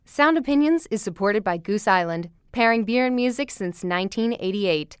Sound Opinions is supported by Goose Island, pairing beer and music since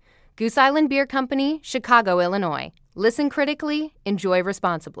 1988. Goose Island Beer Company, Chicago, Illinois. Listen critically, enjoy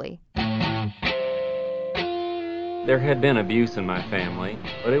responsibly. There had been abuse in my family,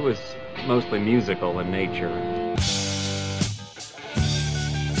 but it was mostly musical in nature.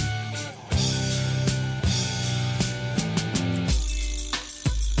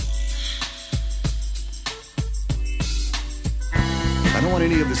 I don't want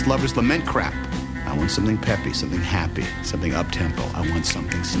any of this lover's lament crap. I want something peppy, something happy, something up-tempo. I want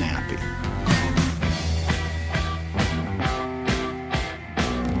something snappy.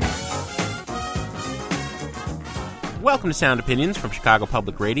 Welcome to Sound Opinions from Chicago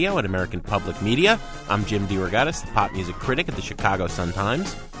Public Radio and American Public Media. I'm Jim DeRogatis, the pop music critic at the Chicago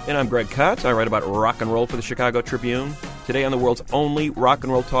Sun-Times. And I'm Greg Kotz. I write about rock and roll for the Chicago Tribune. Today on the world's only rock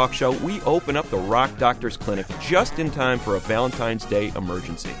and roll talk show, we open up the Rock Doctors Clinic just in time for a Valentine's Day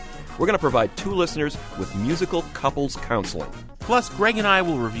emergency. We're going to provide two listeners with musical couples counseling. Plus, Greg and I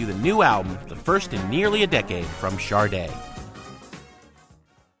will review the new album, the first in nearly a decade, from Sade.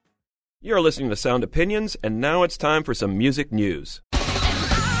 You're listening to Sound Opinions, and now it's time for some music news.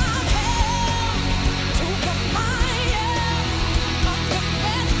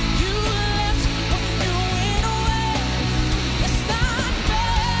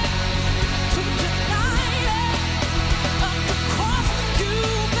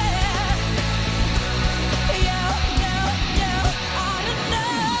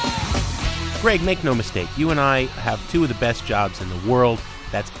 Greg, make no mistake, you and I have two of the best jobs in the world.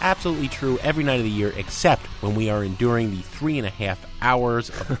 That's absolutely true every night of the year, except when we are enduring the 3.5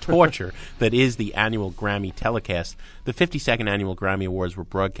 hours of torture that is the annual Grammy telecast. The 52nd Annual Grammy Awards were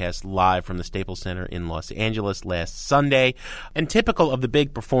broadcast live from the Staples Center in Los Angeles last Sunday. And typical of the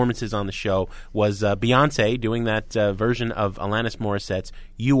big performances on the show was Beyoncé doing that version of Alanis Morissette's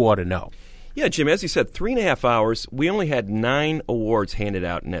You Ought to Know. Yeah, Jim, as you said, 3.5 hours. We only had 9 awards handed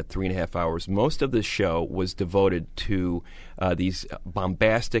out in that 3.5 hours. Most of the show was devoted to these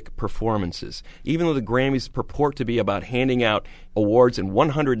bombastic performances. Even though the Grammys purport to be about handing out awards in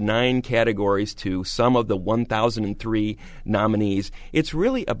 109 categories to some of the 1,003 nominees, it's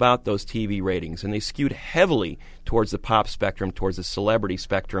really about those TV ratings, and they skewed heavily towards the pop spectrum, towards the celebrity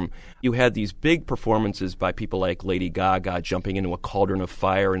spectrum. You had these big performances by people like Lady Gaga jumping into a cauldron of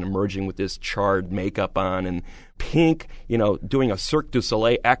fire and emerging with this charred makeup on, and Pink, doing a Cirque du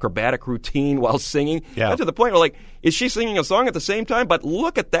Soleil acrobatic routine while singing. Yeah. To the point where, like, is she singing a song at the same time? But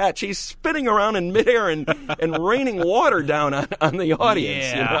look at that. She's spinning around in midair and raining water down on the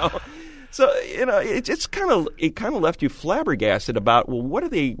audience, So, it kind of left you flabbergasted about, well, what are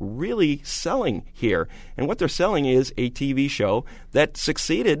they really selling here? And what they're selling is a TV show that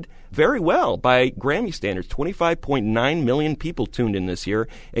succeeded very well by Grammy standards. 25.9 million people tuned in this year,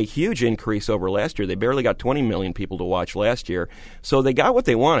 a huge increase over last year. They barely got 20 million people to watch last year. So they got what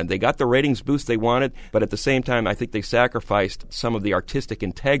they wanted. They got the ratings boost they wanted, but at the same time, I think they sacrificed some of the artistic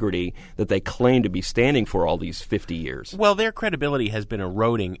integrity that they claimed to be standing for all these 50 years. Well, their credibility has been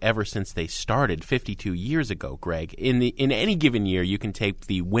eroding ever since they started 52 years ago, Greg. In any given year, you can take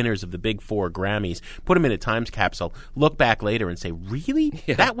the winners of the big 4 Grammys, put them in a time capsule, look back later and say, really?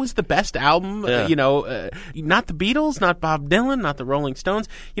 Yeah. That was the best album? Yeah. Not the Beatles, not Bob Dylan, not the Rolling Stones.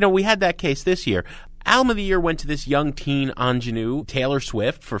 We had that case this year. Album of the Year went to this young teen ingenue, Taylor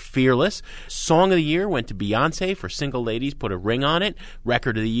Swift, for Fearless. Song of the Year went to Beyoncé for Single Ladies, Put a Ring on It.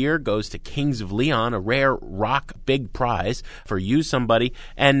 Record of the Year goes to Kings of Leon, a rare rock big prize for Use Somebody.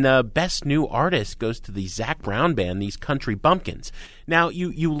 And Best New Artist goes to the Zac Brown Band, these country bumpkins. Now,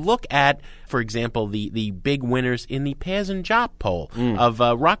 you look at, for example, the big winners in the Paz and Jop poll of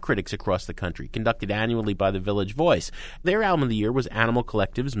rock critics across the country, conducted annually by the Village Voice. Their album of the year was Animal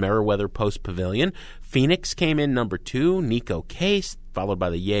Collective's Merriweather Post Pavilion. Phoenix came in number 2, Nico Case, followed by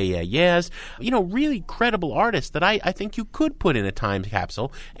the Yeah Yeah Yeahs. Really credible artists that I think you could put in a time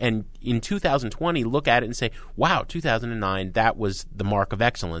capsule and in 2020 look at it and say, wow, 2009, that was the mark of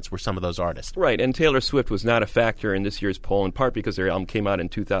excellence, were some of those artists. Right, and Taylor Swift was not a factor in this year's poll, in part because their album came out in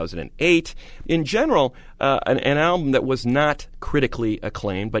 2008. In general, an album that was not critically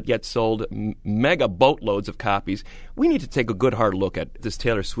acclaimed, but yet sold mega boatloads of copies. We need to take a good hard look at this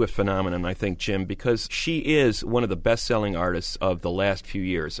Taylor Swift phenomenon, I think, Jim, because she is one of the best-selling artists of the last few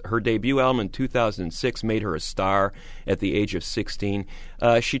years. Her debut album in 2006 made her a star at the age of 16.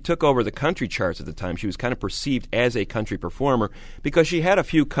 She took over the country charts at the time. She was kind of perceived as a country performer because she had a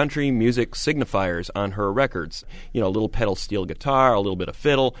few country music signifiers on her records. A little pedal steel guitar, a little bit of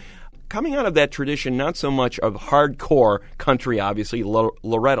fiddle. Coming out of that tradition, not so much of hardcore country, obviously,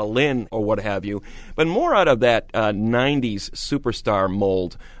 Loretta Lynn or what have you, but more out of that 90s superstar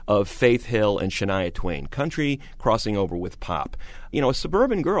mold of Faith Hill and Shania Twain, country crossing over with pop. A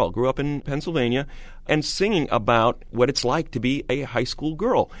suburban girl, grew up in Pennsylvania, and singing about what it's like to be a high school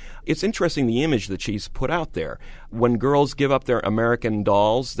girl. It's interesting the image that she's put out there. When girls give up their American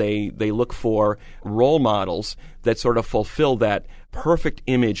dolls, they look for role models that sort of fulfill that perfect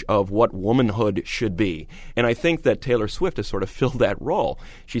image of what womanhood should be. And I think that Taylor Swift has sort of filled that role.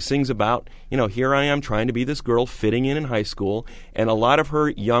 She sings about, here I am trying to be this girl fitting in high school, and a lot of her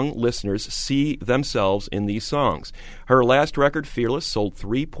young listeners see themselves in these songs. Her last record, Fearless, sold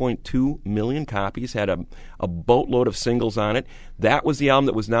 3.2 million copies, had a boatload of singles on it. That was the album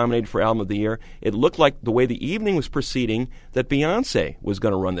that was nominated for Album of the Year. It looked like the way the evening was proceeding that Beyonce was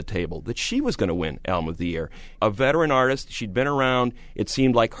going to run the table, that she was going to win Album of the Year. A veteran artist, she'd been around, it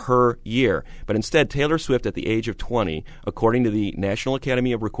seemed like her year. But instead, Taylor Swift, at the age of 20, according to the National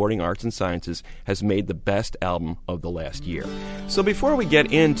Academy of Recording Arts and Sciences, has made the best album of the last year. So before we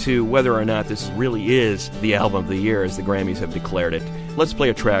get into whether or not this really is the Album of the Year, as the Grammys have declared it, let's play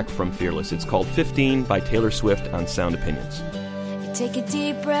a track from Fearless. It's called 15 by Taylor Swift on Sound Opinions. Take a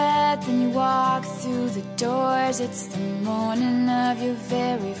deep breath and you walk through the doors. It's the morning of your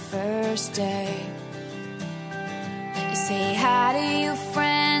very first day. You say hi to your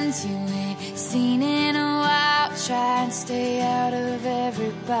friends you ain't seen in a while. Try and stay out of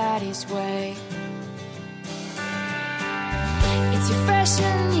everybody's way. It's your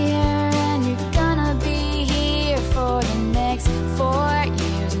freshman year and you're gonna be here for the next 4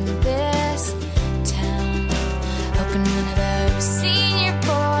 years in this town. Hoping one of those senior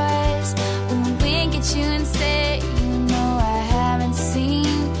boys will wink at you and say, I haven't seen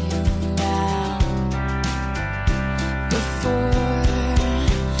you around before.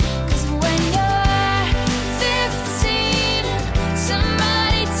 'Cause when you're 15,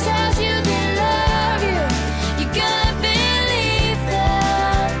 somebody tells you they love you, you're gonna believe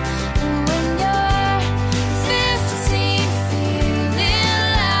them. And when you're 15, feeling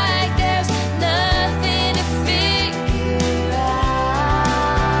like there's nothing to figure out,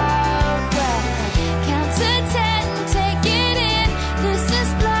 well, count to 10, take it in. This is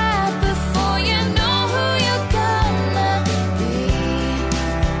life before you know who you're gonna be.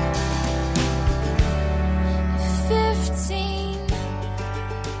 15.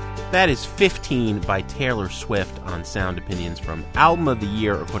 That is 15 by Taylor Swift on Sound Opinions from Album of the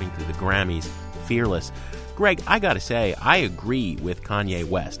Year, according to the Grammys, Fearless. Greg, I gotta say, I agree with Kanye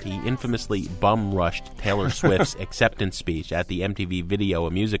West. He infamously bum-rushed Taylor Swift's acceptance speech at the MTV Video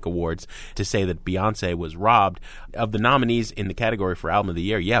and Music Awards to say that Beyonce was robbed. Of the nominees in the category for Album of the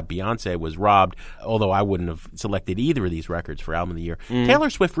Year, yeah, Beyonce was robbed, although I wouldn't have selected either of these records for Album of the Year.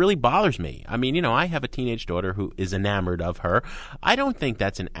 Taylor Swift really bothers me. I mean, I have a teenage daughter who is enamored of her. I don't think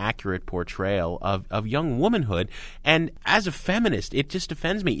that's an accurate portrayal of young womanhood. And as a feminist, it just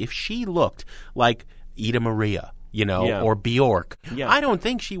offends me. If she looked like Ida Maria, or Bjork, I don't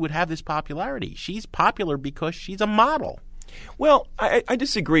think she would have this popularity. She's popular because she's a model. Well, I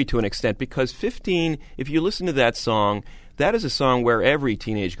disagree to an extent, because 15, if you listen to that song, that is a song where every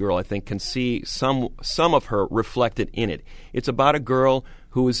teenage girl, I think, can see some of her reflected in it. It's about a girl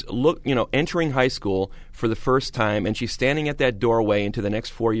who is entering high school for the first time, and she's standing at that doorway into the next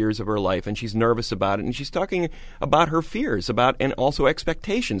 4 years of her life, and she's nervous about it, and she's talking about her fears and also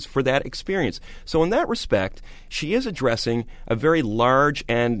expectations for that experience. So in that respect, she is addressing a very large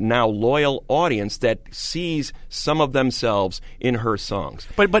and now loyal audience that sees some of themselves in her songs.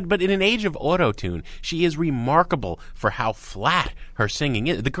 But in an age of auto-tune, she is remarkable for how flat her singing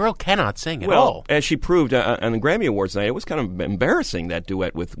is. The girl cannot sing at all. As she proved on the Grammy Awards night, it was kind of embarrassing, that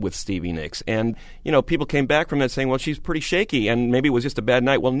duet with Stevie Nicks. And, people came back from that saying, well, she's pretty shaky and maybe it was just a bad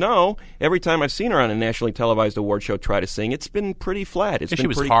night. Well, no. Every time I've seen her on a nationally televised award show try to sing, it's been pretty flat. She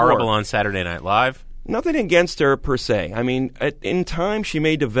was horrible on Saturday Night Live. Nothing against her per se. I mean, in time she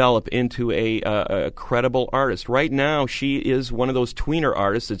may develop into a credible artist. Right now, she is one of those tweener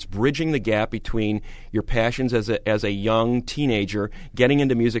artists that's bridging the gap between your passions as a young teenager getting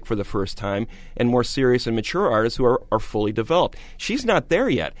into music for the first time and more serious and mature artists who are fully developed. She's not there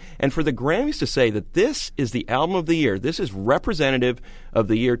yet. And for the Grammys to say that this is the Album of the Year, this is representative of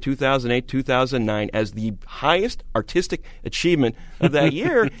the year 2008, 2009 as the highest artistic achievement of that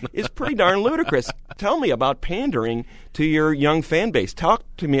year is pretty darn ludicrous. Tell me about pandering to your young fan base. Talk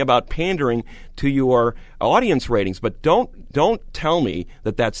to me about pandering to your audience ratings, but don't tell me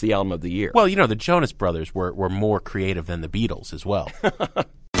that that's the Album of the Year. Well, the Jonas Brothers were more creative than the Beatles as well.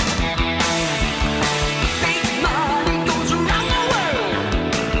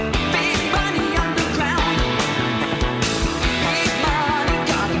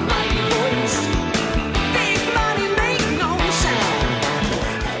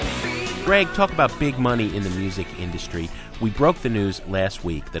 Greg, talk about big money in the music industry. We broke the news last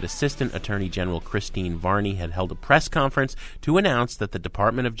week that Assistant Attorney General Christine Varney had held a press conference to announce that the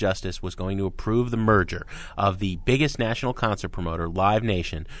Department of Justice was going to approve the merger of the biggest national concert promoter, Live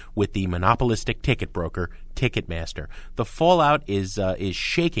Nation, with the monopolistic ticket broker, Ticketmaster. The fallout is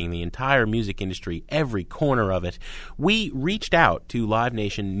shaking the entire music industry, every corner of it. We reached out to Live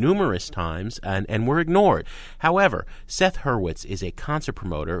Nation numerous times and were ignored. However, Seth Hurwitz is a concert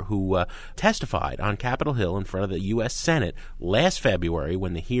promoter who testified on Capitol Hill in front of the U.S. Senate last February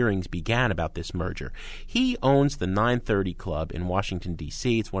when the hearings began about this merger. He owns the 930 Club in Washington,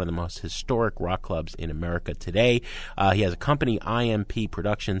 D.C. It's one of the most historic rock clubs in America today. He has a company, IMP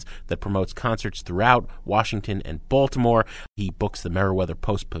Productions, that promotes concerts throughout Washington and Baltimore. He books the Meriwether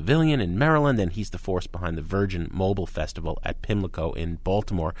Post Pavilion in Maryland, and he's the force behind the Virgin Mobile Festival at Pimlico in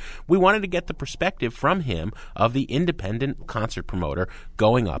Baltimore. We wanted to get the perspective from him of the independent concert promoter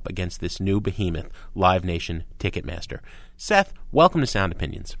going up against this new behemoth, Live Nation Ticketmaster. Seth, welcome to Sound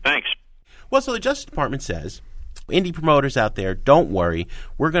Opinions. Thanks. Well, so the Justice Department says, indie promoters out there, don't worry,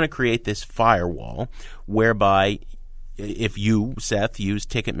 we're going to create this firewall whereby if you, Seth, use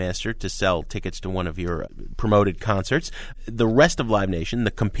Ticketmaster to sell tickets to one of your promoted concerts, the rest of Live Nation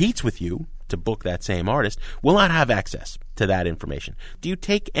that competes with you to book that same artist will not have access to that information. Do you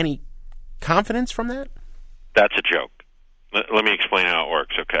take any confidence from that? That's a joke. Let me explain how it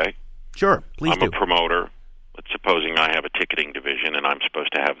works, okay? Sure, please do. I'm a promoter. Supposing I have a ticketing division and I'm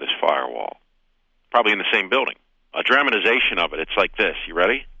supposed to have this firewall. Probably in the same building. A dramatization of it. It's like this. You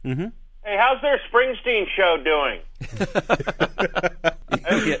ready? Mm-hmm. Hey, how's their Springsteen show doing?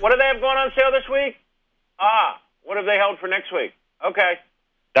 What do they have going on sale this week? What have they held for next week? Okay.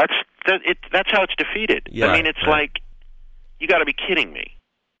 That's how it's defeated. Yeah, I mean, it's like, you got to be kidding me.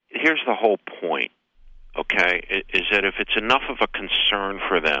 Here's the whole point, okay, is that if it's enough of a concern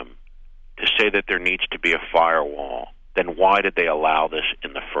for them to say that there needs to be a firewall, then why did they allow this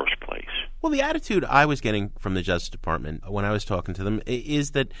in the first place? Well, the attitude I was getting from the Justice Department when I was talking to them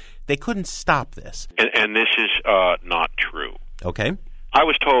is that they couldn't stop this. And this is not true. Okay. I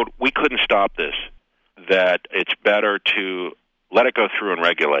was told we couldn't stop this, that it's better to let it go through and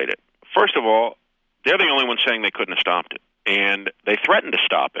regulate it. First of all, they're the only ones saying they couldn't have stopped it. And they threatened to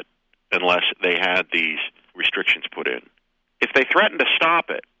stop it unless they had these restrictions put in. If they threatened to stop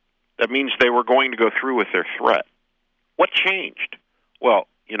it, that means they were going to go through with their threat. What changed? Well,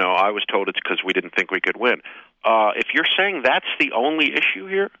 I was told it's because we didn't think we could win. If you're saying that's the only issue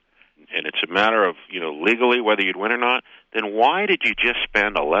here, and it's a matter of, legally whether you'd win or not, then why did you just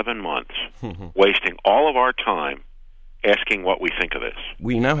spend 11 months wasting all of our time asking what we think of this?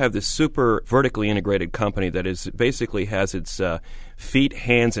 We now have this super vertically integrated company that basically has its feet,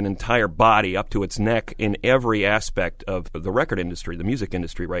 hands, and entire body up to its neck in every aspect of the record industry, the music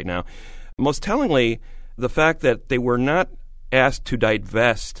industry right now. Most tellingly, the fact that they were not asked to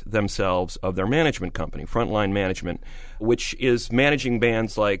divest themselves of their management company, Frontline Management, which is managing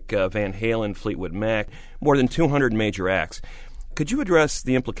bands like Van Halen, Fleetwood Mac, more than 200 major acts. Could you address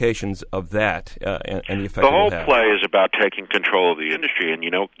the implications of that and the effect The whole it will have? play is about taking control of the industry, and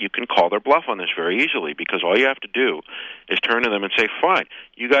you can call their bluff on this very easily, because all you have to do is turn to them and say, fine,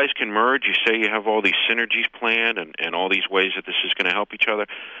 you guys can merge. You say you have all these synergies planned and all these ways that this is going to help each other.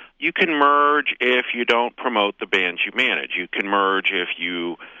 You can merge if you don't promote the bands you manage. You can merge if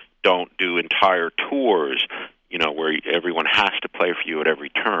you don't do entire tours, where everyone has to play for you at every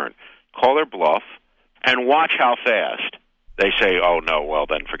turn. Call their bluff and watch how fast they say, oh, no, well,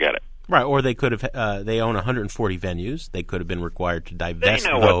 then forget it. Right, or they could have. They own 140 venues. They could have been required to divest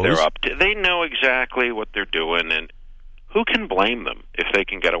They know those. what they're up to. They know exactly what they're doing, and who can blame them if they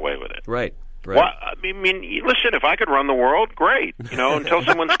can get away with it? Right. Well, I mean, listen, if I could run the world, great, until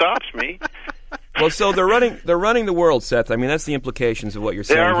someone stops me. Well, so they're running the world, Seth. I mean, that's the implications of what you're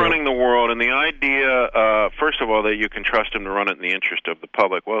saying. They are here. running the world, and the idea, first of all, that you can trust them to run it in the interest of the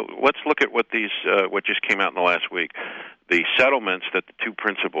public. Well, let's look at what just came out in the last week. The settlements that the two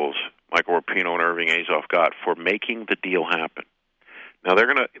principals, Michael Rapino and Irving Azoff, got for making the deal happen. Now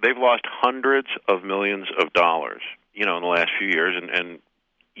they've lost hundreds of millions of dollars, in the last few years, and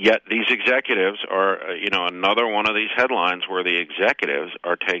yet these executives are, another one of these headlines where the executives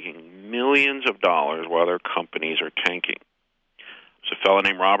are taking millions of dollars while their companies are tanking. There's a fellow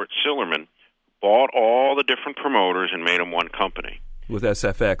named Robert Sillerman bought all the different promoters and made them one company. With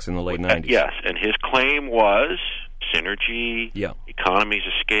SFX in the late 90s. Yes, and his claim was synergy, economies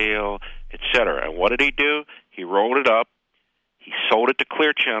of scale, etc. And what did he do? He rolled it up, he sold it to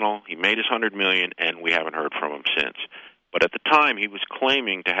Clear Channel, he made his $100 million, and we haven't heard from him since. But at the time, he was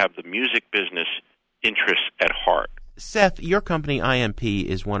claiming to have the music business interests at heart. Seth, your company, IMP,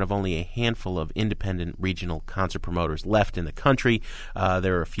 is one of only a handful of independent regional concert promoters left in the country.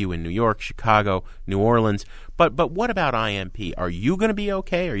 There are a few in New York, Chicago, New Orleans. But what about IMP? Are you going to be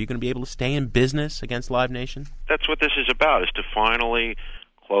okay? Are you going to be able to stay in business against Live Nation? That's what this is about, is to finally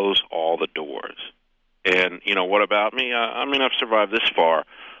close all the doors. And, what about me? I've survived this far.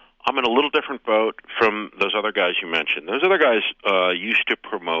 I'm in a little different boat from those other guys you mentioned. Those other guys used to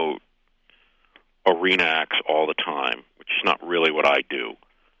promote arena acts all the time, which is not really what I do.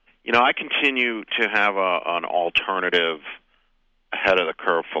 I continue to have an alternative,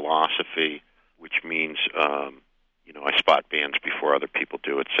 ahead-of-the-curve philosophy, which means, I spot bands before other people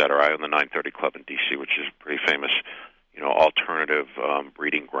do, et cetera. I own the 930 Club in D.C., which is a pretty famous, alternative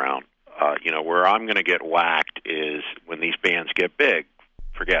breeding ground. Where I'm going to get whacked is when these bands get big.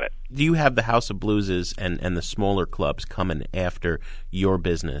 Forget it. Do you have the House of Blueses and the smaller clubs coming after your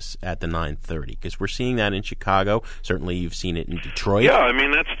business at the 930? Because we're seeing that in Chicago. Certainly you've seen it in Detroit. Yeah,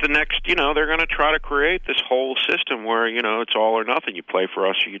 that's the next, they're going to try to create this whole system where, it's all or nothing. You play for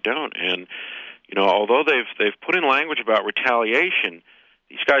us or you don't. And, although they've put in language about retaliation,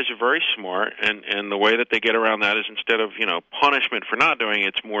 these guys are very smart, and the way that they get around that is instead of, punishment for not doing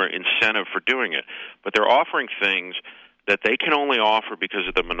it, it's more incentive for doing it. But they're offering things that they can only offer because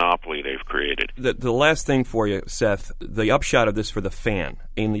of the monopoly they've created. The last thing for you, Seth, the upshot of this for the fan.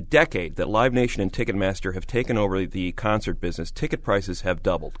 In the decade that Live Nation and Ticketmaster have taken over the concert business, ticket prices have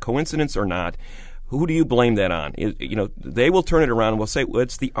doubled. Coincidence or not, who do you blame that on? They will turn it around and will say, well,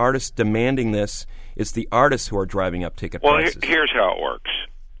 it's the artists demanding this. It's the artists who are driving up ticket prices. Well, here's how it works.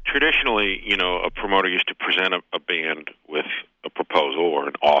 Traditionally, a promoter used to present a band with a proposal or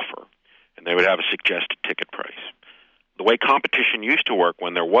an offer, and they would have a suggested ticket price. The way competition used to work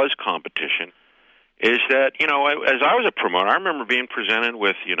when there was competition is that, as I was a promoter, I remember being presented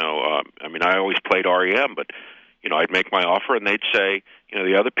with, I always played REM, but, I'd make my offer and they'd say,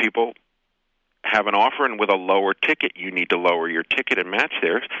 the other people have an offer and with a lower ticket, you need to lower your ticket and match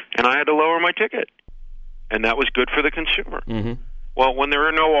theirs, and I had to lower my ticket. And that was good for the consumer. Mm-hmm. Well, when there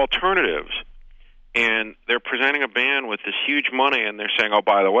are no alternatives and they're presenting a band with this huge money and they're saying, oh,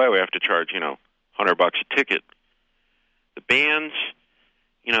 by the way, we have to charge, $100 a ticket. The bands,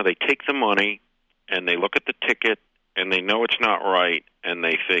 they take the money and they look at the ticket and they know it's not right and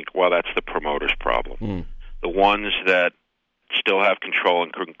they think, well, that's the promoter's problem. Mm. The ones that still have control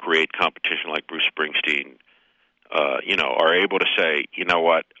and can create competition like Bruce Springsteen, are able to say, we know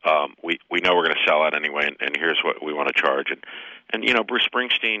we're going to sell out anyway and here's what we want to charge. And Bruce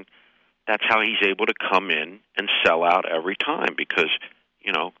Springsteen, that's how he's able to come in and sell out every time because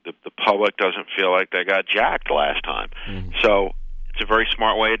the public doesn't feel like they got jacked last time. Mm-hmm. So it's a very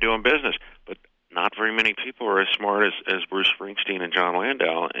smart way of doing business. But not very many people are as smart as Bruce Springsteen and John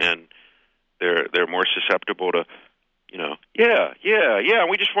Landau, and they're more susceptible to,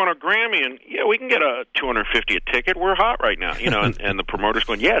 we just won a Grammy, and we can get a $250 a ticket. We're hot right now, and the promoter's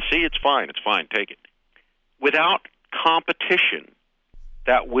going, it's fine, take it. Without competition,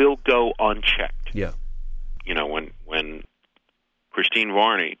 that will go unchecked. Yeah. When Christine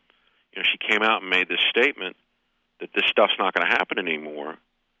Varney, she came out and made this statement that this stuff's not going to happen anymore,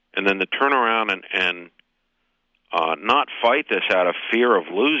 and then to turn around and not fight this out of fear of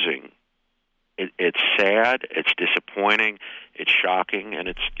losing, it's sad, it's disappointing, it's shocking, and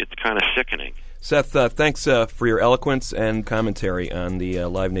it's kind of sickening. Seth, thanks for your eloquence and commentary on the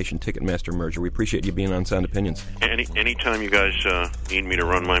Live Nation Ticketmaster merger. We appreciate you being on Sound Opinions. Anytime you guys need me to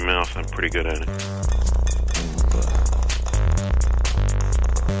run my mouth, I'm pretty good at it.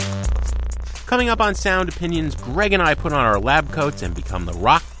 Coming up on Sound Opinions, Greg and I put on our lab coats and become the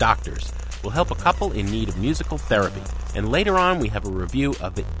rock doctors. We'll help a couple in need of musical therapy. And later on, we have a review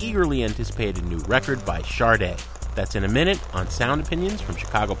of the eagerly anticipated new record by Sade. That's in a minute on Sound Opinions from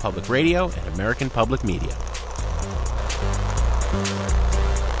Chicago Public Radio and American Public Media.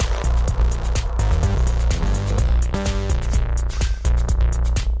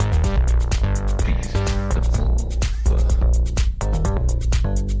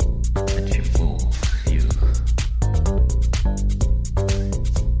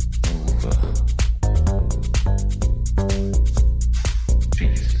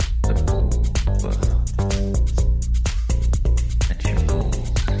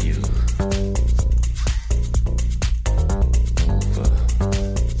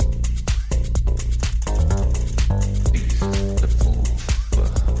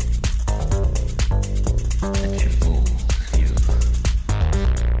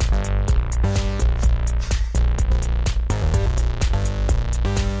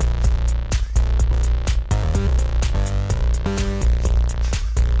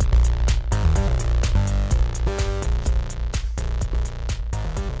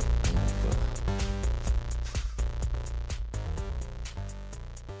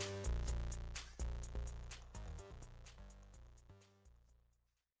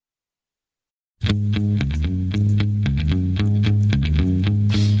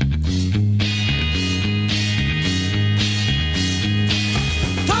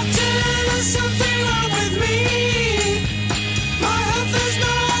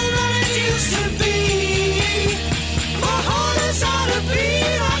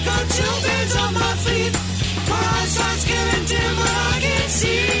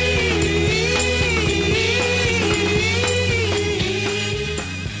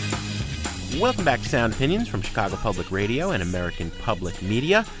 Welcome back to Sound Opinions from Chicago Public Radio and American Public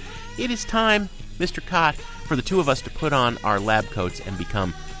Media. It is time, Mr. Cott, for the two of us to put on our lab coats and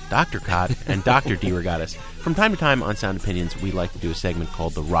become Dr. Cott and Dr. DeRogatis. From time to time on Sound Opinions, we like to do a segment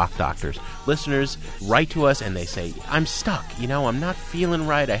called The Rock Doctors. Listeners write to us and they say, I'm stuck, I'm not feeling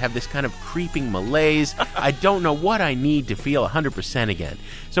right. I have this kind of creeping malaise. I don't know what I need to feel 100% again.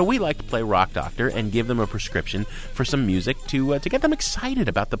 So we like to play Rock Doctor and give them a prescription for some music to get them excited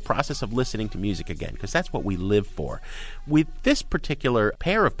about the process of listening to music again, because that's what we live for. With this particular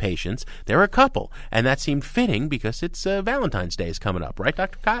pair of patients, they're a couple, and that seemed fitting because it's Valentine's Day is coming up, right,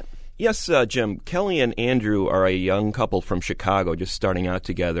 Dr. Cott? Yes, Jim. Kelly and Andrew are a young couple from Chicago just starting out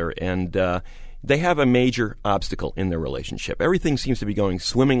together, and they have a major obstacle in their relationship. Everything seems to be going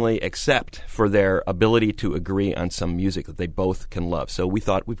swimmingly except for their ability to agree on some music that they both can love. So we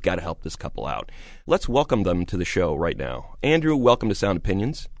thought we've got to help this couple out. Let's welcome them to the show right now. Andrew, welcome to Sound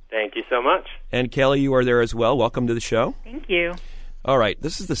Opinions. Thank you so much. And Kelly, you are there as well. Welcome to the show. Thank you. All right.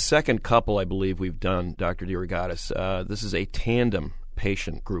 This is the second couple I believe we've done, Dr. DeRogatis. This is a tandem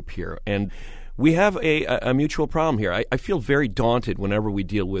patient group here, and we have a mutual problem here. I feel very daunted whenever we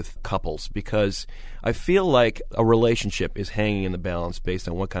deal with couples because I feel like a relationship is hanging in the balance based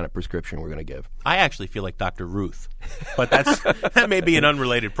on what kind of prescription we're going to give. I actually feel like Dr. Ruth, but that may be an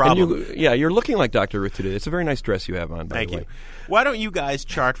unrelated problem. You're looking like Dr. Ruth today. It's a very nice dress you have on, by Thank the way. you. Why don't you guys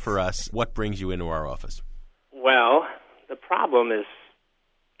chart for us what brings you into our office? Well, the problem is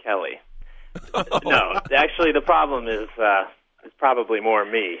Kelly. No, actually, the problem is it's probably more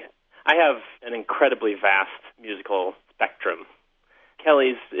me. I have an incredibly vast musical spectrum.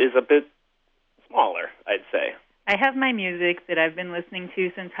 Kelly's is a bit smaller, I'd say. I have my music that I've been listening to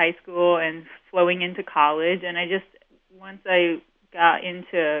since high school and flowing into college, and once I got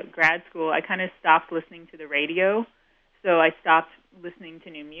into grad school, I kind of stopped listening to the radio, so I stopped listening to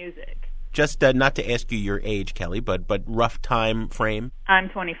new music. Just not to ask you your age, Kelly, but rough time frame? I'm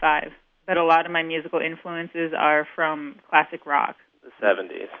 25. But a lot of my musical influences are from classic rock. The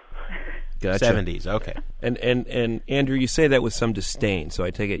 70s. Gotcha. 70s, okay. And Andrew, you say that with some disdain, so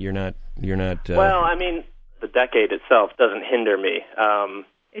I take it you're not. Well, I mean, the decade itself doesn't hinder me.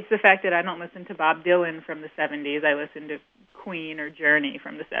 It's the fact that I don't listen to Bob Dylan from the 70s. I listen to Queen or Journey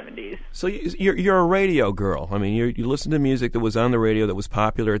from the 70s. So you're a radio girl. I mean, you listen to music that was on the radio that was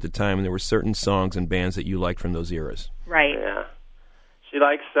popular at the time, and there were certain songs and bands that you liked from those eras. Right. Yeah. She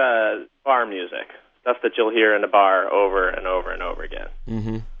likes bar music, stuff that you'll hear in a bar over and over and over again.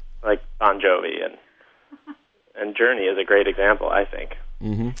 Mm-hmm. Like Bon Jovi and Journey is a great example, I think.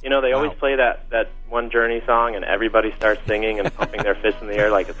 Mm-hmm. They always play that one Journey song, and everybody starts singing and pumping their fists in the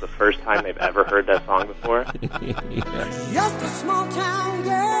air like it's the first time they've ever heard that song before. Yes. Just a small town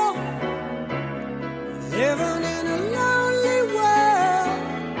girl living in a lonely world.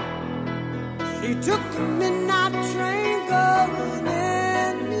 She took the midnight train going anywhere.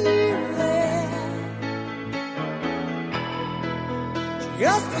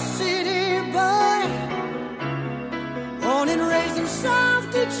 Just a city boy, born and raised in South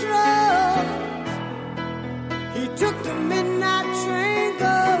Detroit. He took the midnight train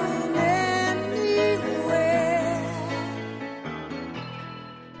going anywhere.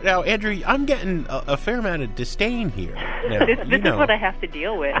 Now, Andrew, I'm getting a fair amount of disdain here. Now, This is what I have to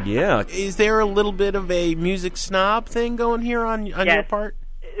deal with. Yeah. Is there a little bit of a music snob thing going here on your part?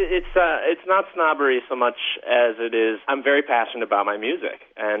 It's not snobbery so much as it is I'm very passionate about my music,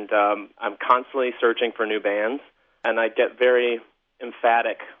 and I'm constantly searching for new bands, and I get very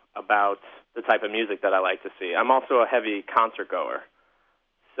emphatic about the type of music that I like to see. I'm also a heavy concert goer,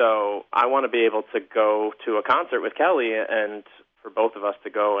 so I want to be able to go to a concert with Kelly and for both of us to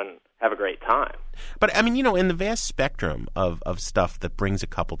go and have a great time. But, I mean, in the vast spectrum of stuff that brings a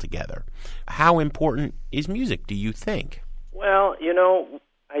couple together, how important is music, do you think? Well,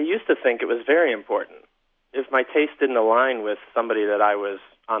 I used to think it was very important. If my taste didn't align with somebody that I was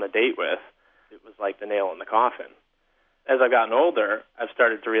on a date with, it was like the nail in the coffin. As I've gotten older, I've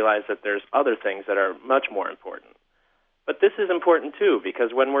started to realize that there's other things that are much more important. But this is important, too,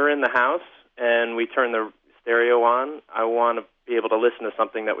 because when we're in the house and we turn the stereo on, I want to be able to listen to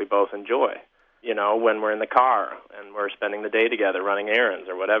something that we both enjoy. When we're in the car and we're spending the day together running errands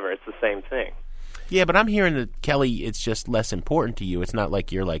or whatever, it's the same thing. Yeah, but I'm hearing that, Kelly, it's just less important to you. It's not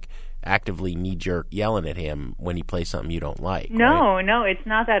like you're, actively knee-jerk yelling at him when he plays something you don't like. No, right? No, it's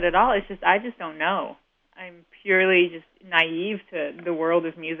not that at all. It's just I just don't know. I'm purely just naive to the world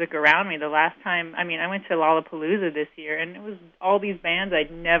of music around me. The last time, I went to Lollapalooza this year, and it was all these bands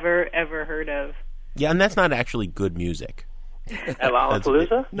I'd never, ever heard of. Yeah, and that's not actually good music. At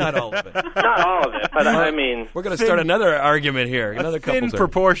Lollapalooza? Not all of it. Not all of it, but I mean... We're going to start another argument here. Another thin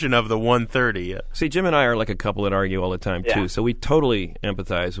proportion of the 130. Yeah. See, Jim and I are like a couple that argue all the time, too, so we totally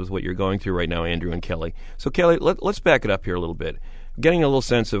empathize with what you're going through right now, Andrew and Kelly. So, Kelly, let's back it up here a little bit, getting a little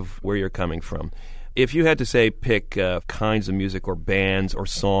sense of where you're coming from. If you had to, say, pick kinds of music or bands or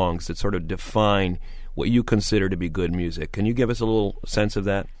songs that sort of define what you consider to be good music, can you give us a little sense of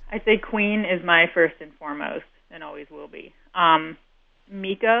that? I'd say Queen is my first and foremost, and always will be.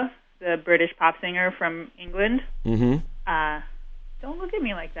 Mika, the British pop singer from England. Mm-hmm. Don't look at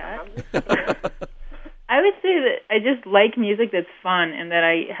me like that. I would say that I just like music that's fun and that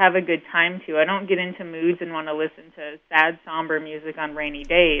I have a good time to. I don't get into moods and want to listen to sad, somber music on rainy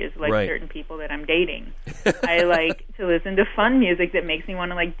days like certain people that I'm dating. I like to listen to fun music that makes me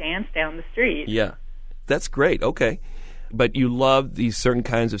want to like dance down the street. Yeah, that's great. Okay. But you love these certain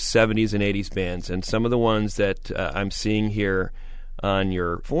kinds of 70s and 80s bands, and some of the ones that I'm seeing here on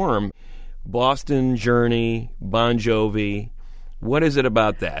your forum, Boston, Journey, Bon Jovi. What is it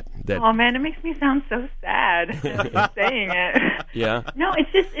about that? Oh, man, it makes me sound so sad just saying it. Yeah? No,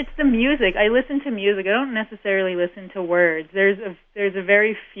 it's the music. I listen to music. I don't necessarily listen to words. There's a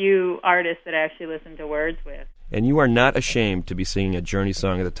very few artists that I actually listen to words with. And you are not ashamed to be singing a Journey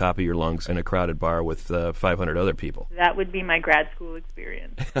song at the top of your lungs in a crowded bar with 500 other people. That would be my grad school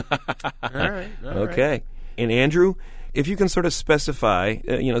experience. All right. Okay. And Andrew, if you can sort of specify,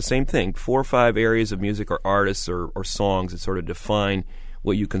 same thing, 4 or 5 areas of music or artists or songs that sort of define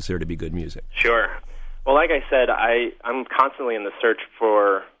what you consider to be good music. Sure. Well, like I said, I'm constantly in the search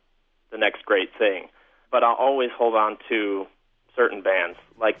for the next great thing, but I'll always hold on to certain bands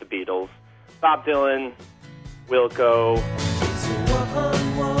like the Beatles, Bob Dylan, Wilco. It's a war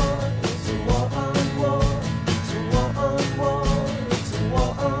on war, it's a war on war, it's a war on war, it's a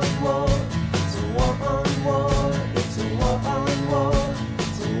war on war, it's a war on war, it's a war on war,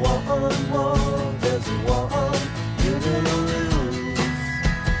 it's a war on war, there's a war on, you're gonna lose.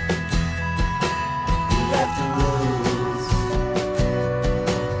 You have to lose.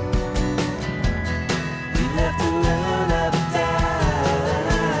 You have to learn how to die.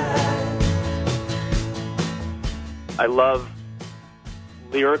 I love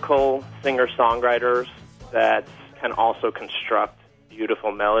lyrical singer-songwriters that can also construct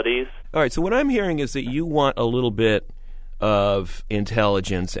beautiful melodies. All right, so what I'm hearing is that you want a little bit of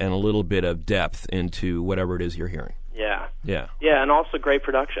intelligence and a little bit of depth into whatever it is you're hearing. Yeah. Yeah. Yeah, and also great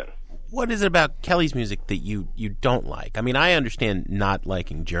production. What is it about Kelly's music that you don't like? I mean, I understand not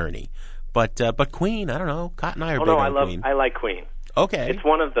liking Journey, but Queen, I don't know. Cotton and I are big on Queen. I like Queen. Okay. It's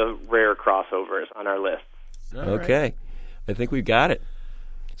one of the rare crossovers on our list. Okay. I think we've got it.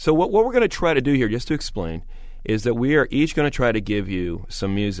 So what we're going to try to do here, just to explain, is that we are each going to try to give you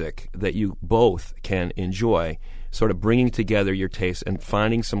some music that you both can enjoy, sort of bringing together your tastes and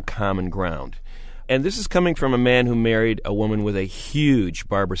finding some common ground. And this is coming from a man who married a woman with a huge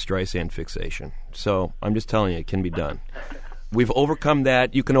Barbra Streisand fixation. So I'm just telling you, it can be done. We've overcome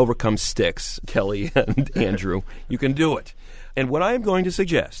that. You can overcome Styx, Kelly and Andrew. You can do it. And what I am going to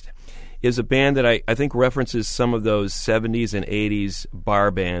suggest is a band that I think references some of those 70s and 80s bar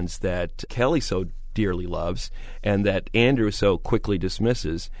bands that Kelly so dearly loves and that Andrew so quickly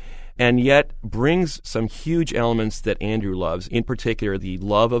dismisses, and yet brings some huge elements that Andrew loves, in particular the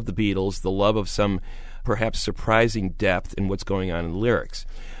love of the Beatles, the love of some perhaps surprising depth in what's going on in the lyrics.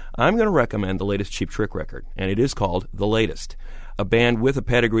 I'm going to recommend the latest Cheap Trick record, and it is called The Latest. A band with a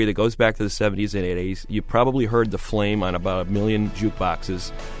pedigree that goes back to the 70s and 80s. You probably heard The Flame on about 1 million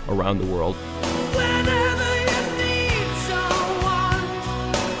jukeboxes around the world. Whenever you need someone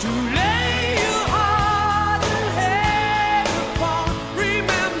to lay your heart and head upon,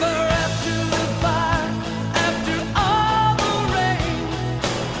 remember after the fire, after all the rain,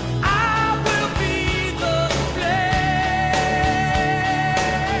 I will be the flame.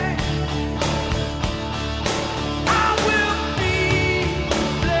 I will be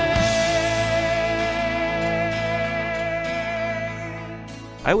the flame.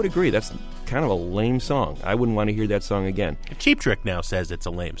 I would agree. That's kind of a lame song. I wouldn't want to hear that song again. Cheap Trick now says it's a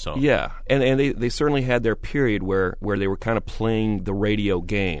lame song. Yeah, and they certainly had their period where they were kind of playing the radio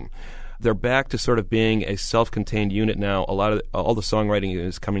game. They're back to sort of being a self-contained unit now. All the songwriting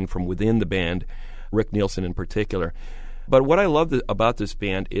is coming from within the band, Rick Nielsen in particular. But what I love about this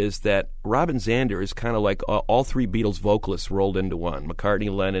band is that Robin Zander is kind of like all 3 Beatles vocalists rolled into one, McCartney,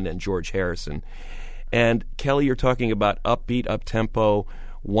 Lennon, and George Harrison. And Kelly, you're talking about upbeat, up-tempo,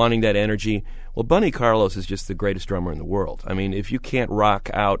 wanting that energy. Well, Bunny Carlos is just the greatest drummer in the world. I mean, if you can't rock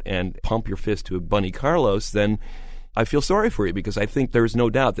out and pump your fist to a Bunny Carlos, then I feel sorry for you because I think there's no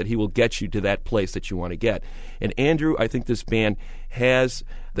doubt that he will get you to that place that you want to get. And Andrew, I think this band has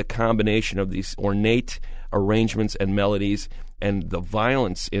the combination of these ornate arrangements and melodies and the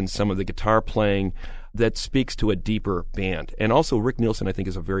violence in some of the guitar playing that speaks to a deeper band. And also Rick Nielsen, I think,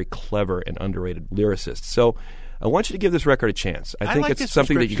 is a very clever and underrated lyricist. So I want you to give this record a chance. I think like it's this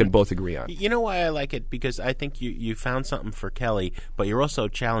something that you description. can both agree on. You know why I like it? Because I think you found something for Kelly, but you're also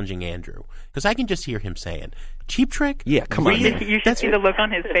challenging Andrew. Because I can just hear him saying, Cheap Trick? Yeah, come on. Really? You should see the look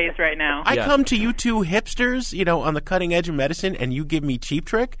on his face right now. I Yeah. come to you two hipsters, on the cutting edge of medicine, and you give me Cheap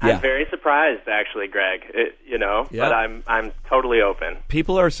Trick? Yeah. I'm very surprised, actually, Greg. Yeah. But I'm totally open.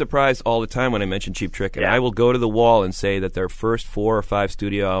 People are surprised all the time when I mention Cheap Trick, and Yeah. I will go to the wall and say that their first 4 or 5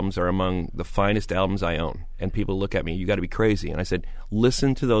 studio albums are among the finest albums I own. And people look at me, you got to be crazy. And I said,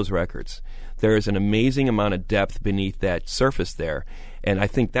 listen to those records. There is an amazing amount of depth beneath that surface there. And I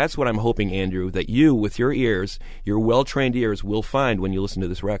think that's what I'm hoping, Andrew, that you, with your ears, your well-trained ears, will find when you listen to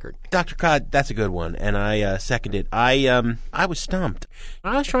this record. Dr. Cod, that's a good one, and I second it. I was stumped.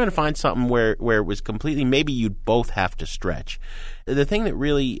 I was trying to find something where it was completely, maybe you'd both have to stretch. The thing that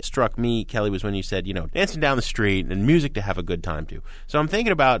really struck me, Kelly, was when you said, dancing down the street and music to have a good time to. So I'm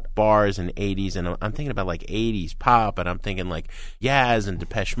thinking about bars and 80s, and I'm thinking about like 80s pop, and I'm thinking like Yaz and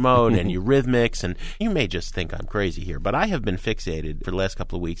Depeche Mode and Eurythmics, and you may just think I'm crazy here, but I have been fixated for the last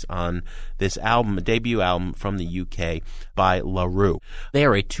couple of weeks on this album, a debut album from the UK by La Rue. They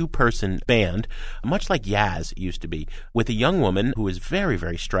are a 2-person band, much like Yaz used to be, with a young woman who is very,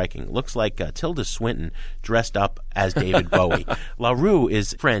 very striking. Looks like Tilda Swinton dressed up as David Bowie. La Rue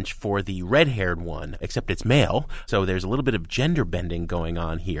is French for the red-haired one, except it's male, so there's a little bit of gender bending going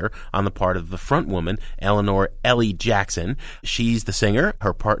on here on the part of the front woman, Eleanor Ellie Jackson. She's the singer.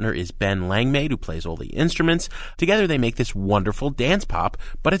 Her partner is Ben Langmaid, who plays all the instruments. Together they make this wonderful dance pop,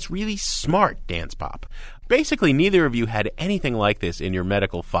 but it's really smart dance pop. Basically, neither of you had anything like this in your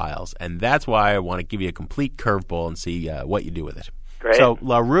medical files, and that's why I want to give you a complete curveball and see what you do with it. Great. So,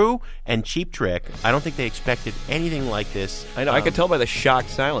 La Rue and Cheap Trick, I don't think they expected anything like this. I know. I could tell by the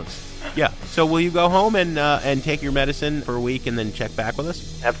shocked silence. Yeah. So, will you go home and take your medicine for a week and then check back with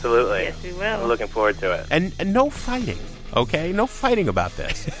us? Absolutely. Yes, we will. I'm looking forward to it. And no fighting, okay? No fighting about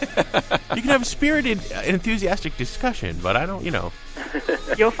this. You can have a spirited, enthusiastic discussion, but I don't,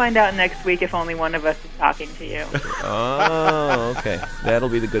 You'll find out next week if only one of us is talking to you. Oh, okay. That'll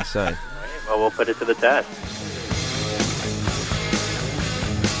be the good sign. All right, well, we'll put it to the test.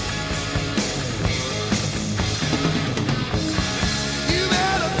 You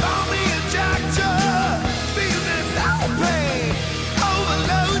better call me a doctor, feeling no pain,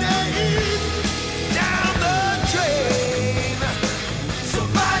 overloaded down the drain.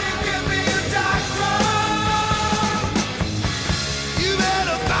 Somebody give me a doctor. You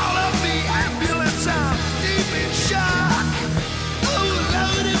better call up the ambulance, I'm deep in shock.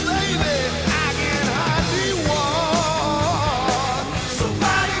 Overloaded, baby, I can hardly walk.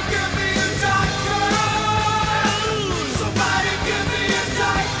 Somebody give me a doctor. Somebody give me a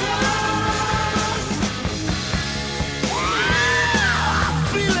doctor. I'm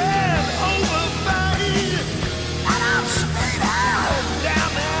feeling overvalued, and I'm speeding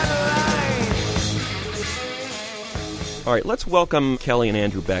down that line. All right, let's welcome Kelly and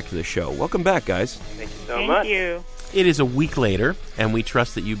Andrew back to the show. Welcome back, guys. Thank you so Thank much. you. It is a week later, and we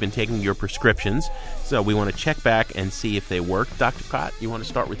trust that you've been taking your prescriptions, so we want to check back and see if they work. Dr. Cott, you want to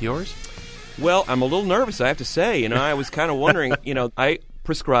start with yours? Well, I'm a little nervous, I have to say. I was kind of wondering, I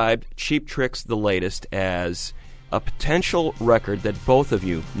prescribed Cheap Trick's The Latest as a potential record that both of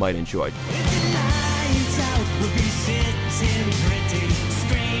you might enjoy. Lights out, we'll be sitting pretty,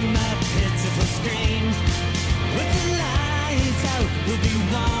 scream a pitiful scream. With the lights out, we'll be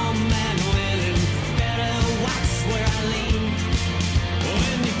warm and willing, better watch where I lean.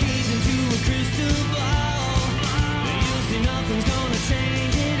 When you gaze into a crystal ball, you'll see nothing's gonna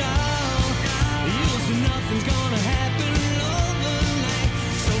change it all. You'll see nothing's gonna happen overnight.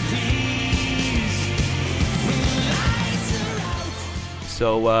 So please, when the lights are out. So,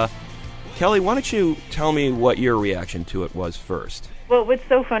 Kelly, why don't you tell me what your reaction to it was first? Well, what's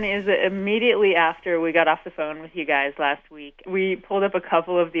so funny is that immediately after we got off the phone with you guys last week, we pulled up a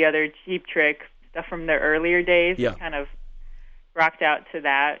couple of the other Cheap Trick stuff from their earlier days. Yeah. Kind of rocked out to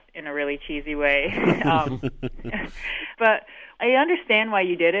that in a really cheesy way. But I understand why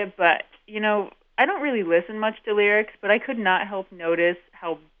you did it, but, I don't really listen much to lyrics, but I could not help notice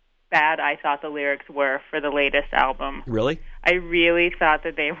how bad I thought the lyrics were for the latest album. Really? I really thought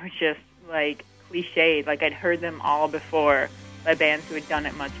that they were just, cliched. I'd heard them all before by bands who had done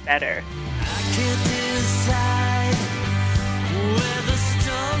it much better. I can't decide where the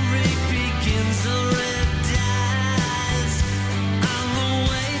story begins or it dies.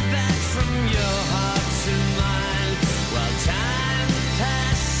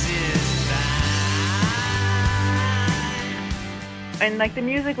 And, like, the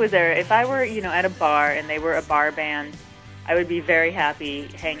music was there. If I were, at a bar and they were a bar band, I would be very happy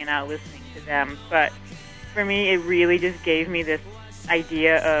hanging out listening to them. But for me, it really just gave me this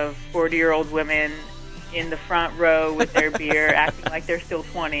idea of 40-year-old women in the front row with their beer acting like they're still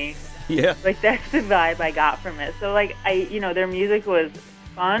 20. Yeah. Like, that's the vibe I got from it. So, like, their music was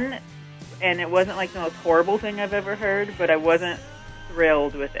fun, and it wasn't, like, the most horrible thing I've ever heard, but I wasn't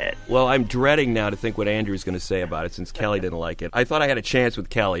thrilled with it. Well, I'm dreading now to think what Andrew's going to say about it since Kelly didn't like it. I thought I had a chance with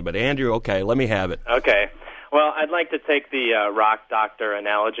Kelly, but Andrew, okay, let me have it. Okay. Well, I'd like to take the rock doctor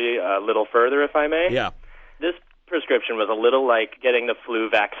analogy a little further, if I may. Yeah. This prescription was a little like getting the flu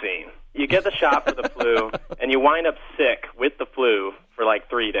vaccine. You get the shot for the flu, and you wind up sick with the flu for like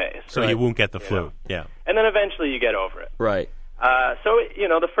 3 days. So you won't get the flu. Yeah. And then eventually you get over it. Right. So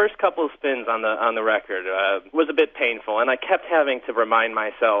the first couple of spins on the record was a bit painful, and I kept having to remind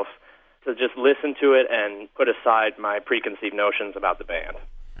myself to just listen to it and put aside my preconceived notions about the band.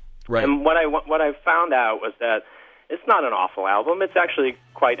 Right. And what I found out was that it's not an awful album. It's actually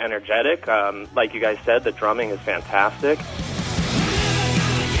quite energetic. Like you guys said, the drumming is fantastic.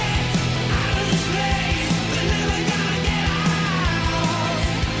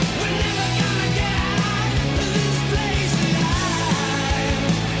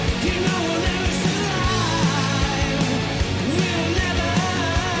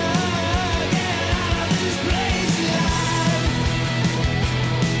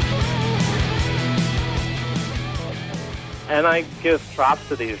 And I give props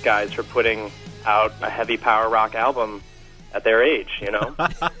to these guys for putting out a heavy power rock album at their age,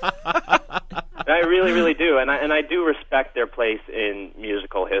 I really, really do, and I do respect their place in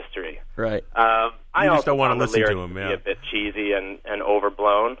musical history. Right. I just also don't want to found the listen to lyrics them, be yeah. a bit cheesy and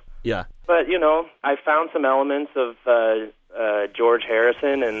overblown. Yeah. But I found some elements of George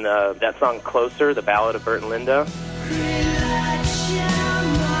Harrison and that song "Closer," the ballad of Bert and Linda.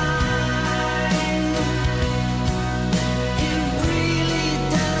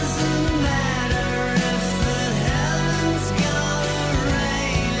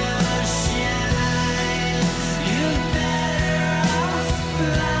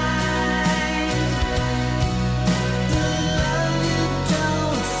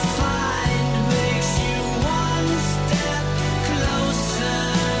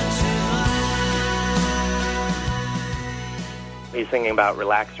 He's singing about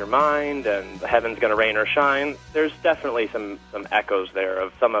relax your mind and the heaven's going to rain or shine. There's definitely some echoes there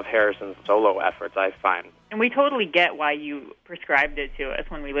of some of Harrison's solo efforts, I find. And we totally get why you prescribed it to us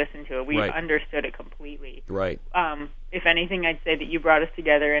when we listened to it. We understood it completely. Right. If anything, I'd say that you brought us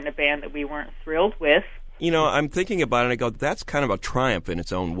together in a band that we weren't thrilled with. I'm thinking about it, and I go, that's kind of a triumph in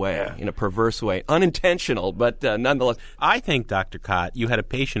its own way, in a perverse way. Unintentional, but nonetheless. I think, Dr. Cott, you had a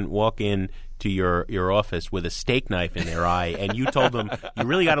patient walk in to your office with a steak knife in their eye, and you told them, you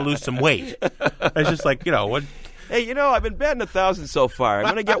really got to lose some weight. I was just like, what... Hey, I've been batting 1,000 so far. I'm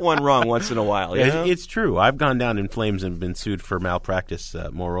going to get one wrong once in a while. It's true. I've gone down in flames and been sued for malpractice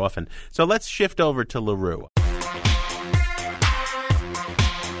more often. So let's shift over to LaRue.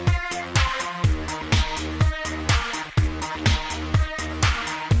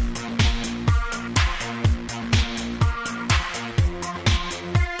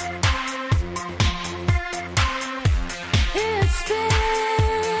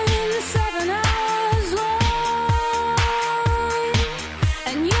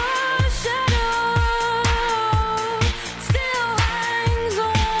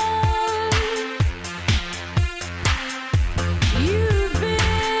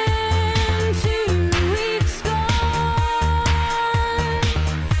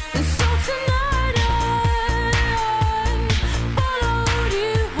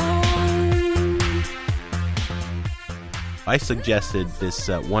 I suggested this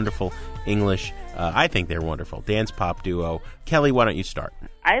wonderful English, I think they're wonderful, dance pop duo. Kelly, why don't you start?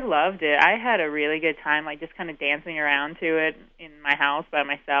 I loved it. I had a really good time, just kind of dancing around to it in my house by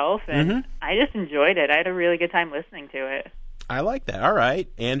myself, and I just enjoyed it. I had a really good time listening to it. I like that. All right.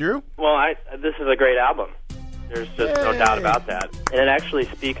 Andrew? Well, this is a great album. There's just no doubt about that. And it actually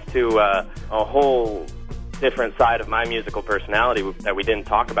speaks to a whole different side of my musical personality that we didn't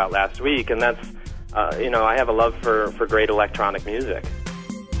talk about last week, and that's I have a love for great electronic music.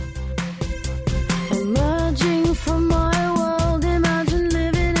 Emerging from my world, imagine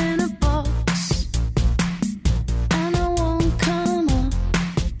living in a box, and I won't come up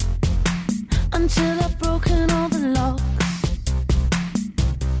until I've broken all the locks,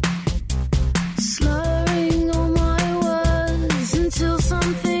 slurring all my words until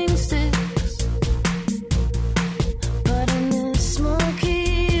something sticks. But in this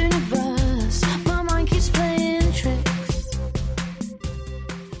smoky universe, my mind keeps playing tricks.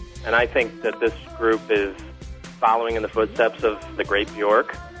 And I think that this group is following in the footsteps of the great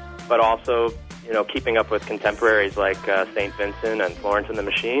Bjork, but also, keeping up with contemporaries like St. Vincent and Florence and the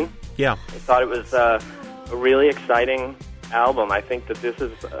Machine. Yeah. I thought it was a really exciting album. I think that this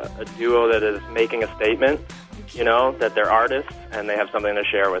is a duo that is making a statement, that they're artists and they have something to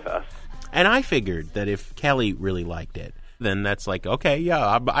share with us. And I figured that if Kelly really liked it, then that's like, okay,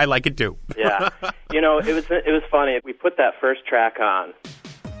 yeah, I like it too. Yeah. It was funny. We put that first track on,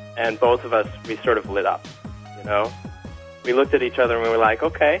 and both of us, we sort of lit up, We looked at each other and we were like,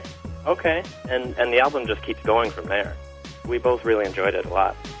 okay. And the album just keeps going from there. We both really enjoyed it a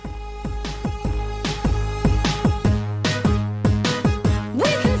lot. We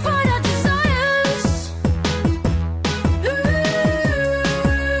can find our desires,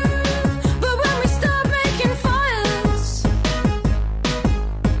 but when we start making fires,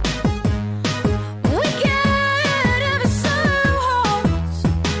 we get ever so hot.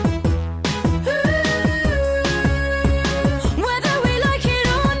 Whether we like it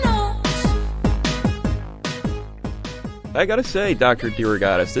or not. I gotta say, Dr.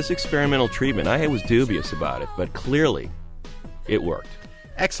 DeRogatis, this experimental treatment, I was dubious about it, but clearly it worked.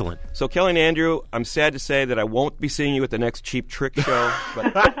 Excellent. So, Kelly and Andrew, I'm sad to say that I won't be seeing you at the next Cheap Trick show,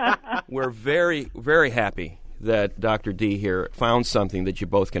 but we're very, very happy that Dr. D here found something that you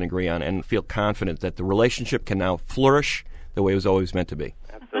both can agree on and feel confident that the relationship can now flourish the way it was always meant to be.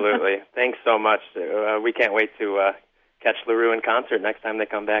 Absolutely. Thanks so much. We can't wait to catch LaRue in concert next time they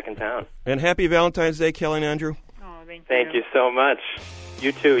come back in town. And happy Valentine's Day, Kelly and Andrew. Oh, Thank you so much.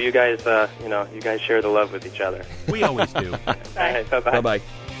 You too. You guys, you guys share the love with each other. We always do. All right, bye-bye. Bye-bye.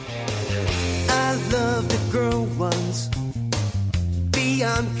 I love the girl once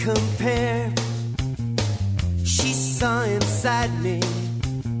beyond compare. She saw inside me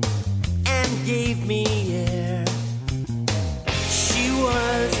and gave me air. She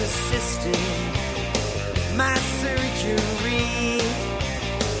was assisting my surgery.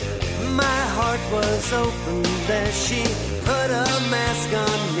 My heart was open as she put a mask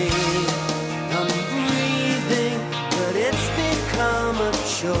on me. I'm breathing, but it's become a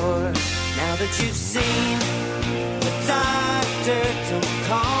chore. Now that you've seen the doctor, don't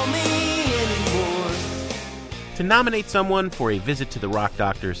call me anymore. To nominate someone for a visit to the Rock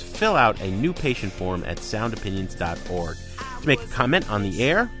Doctors, fill out a new patient form at soundopinions.org. To make a comment on the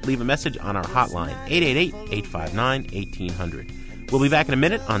air, leave a message on our hotline, 888-859-1800. We'll be back in a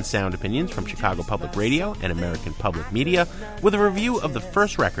minute on Sound Opinions from Chicago Public Radio and American Public Media with a review of the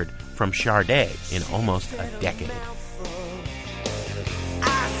first record from Sade in almost a decade.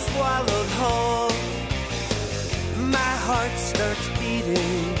 I swallowed whole. My heart starts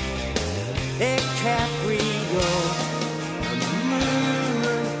beating. A Caprio.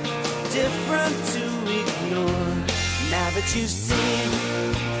 Different to ignore. Now that you've seen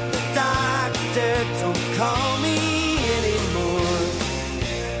the doctor, don't call me anymore.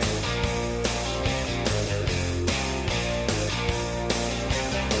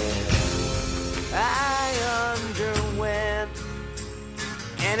 I underwent,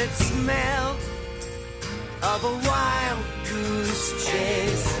 and it smelled of a wild goose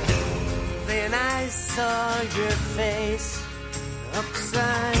chase. Then I saw your face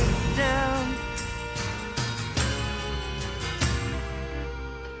upside down.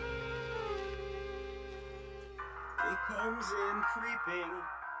 He comes in creeping.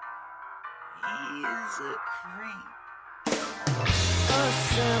 He is a creep. A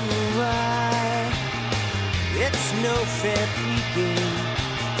samurai. It's no fair peeking.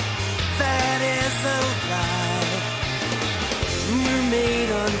 That is a lie.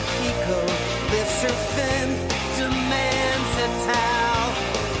 Mermaid on Pico lifts her fin, demands a towel,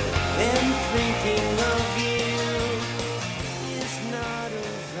 and thinking of you is not a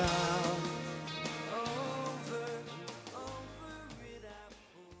vow. Over it I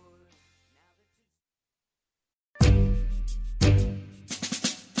pour.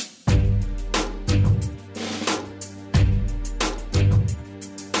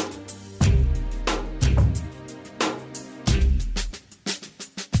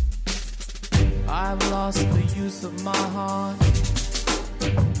 I've lost the use of my heart,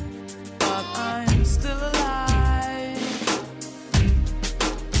 but I'm still alive.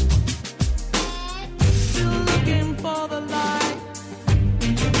 Still looking for the light,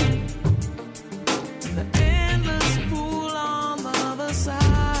 the endless pool on the other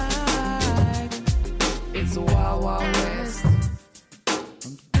side. It's a wild, wild west.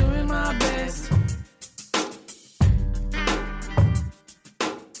 I'm doing my best.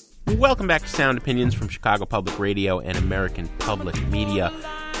 Welcome back to Sound Opinions from Chicago Public Radio and American Public Media.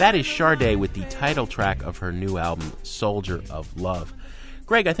 That is Sade with the title track of her new album, Soldier of Love.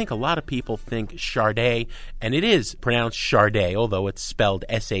 Greg, I think a lot of people think Sade, and it is pronounced Sade, although it's spelled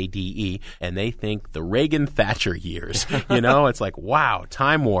S-A-D-E, and they think the Reagan-Thatcher years. It's like, wow,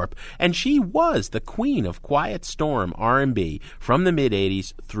 time warp. And she was the queen of quiet storm R&B from the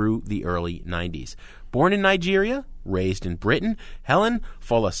mid-'80s through the early '90s. Born in Nigeria, raised in Britain, Helen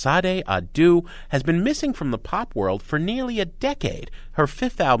Folasade Adu has been missing from the pop world for nearly a decade. Her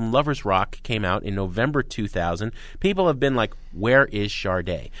fifth album, Lovers Rock, came out in November 2000. People have been like, where is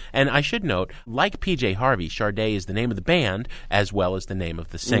Sade? And I should note, like PJ Harvey, Sade is the name of the band as well as the name of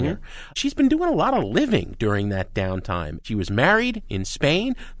the singer. She's been doing a lot of living during that downtime. She was married in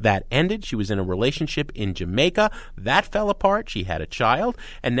Spain. That ended. She was in a relationship in Jamaica. That fell apart. She had a child.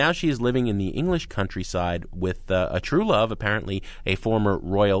 And now she is living in the English countryside with a true love, apparently a former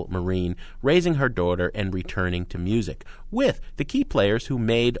Royal Marine, raising her daughter and returning to music with the key players who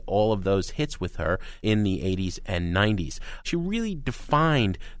made all of those hits with her in the 80s and 90s. She really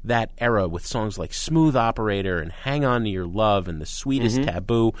defined that era with songs like Smooth Operator and Hang On to Your Love and The Sweetest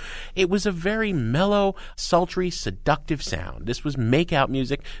Taboo. It was a very mellow, sultry, seductive sound. This was make-out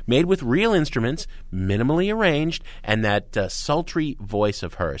music made with real instruments, minimally arranged, and that sultry voice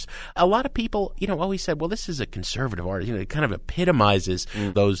of hers. A lot of people, always said, well, this is a conservative artist. It kind of epitomizes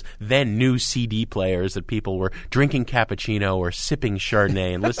those then new CD players that people were drinking cappuccino or sipping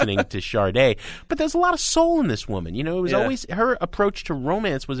Chardonnay and listening to Sade. But there's a lot of soul in this woman. It was always her approach to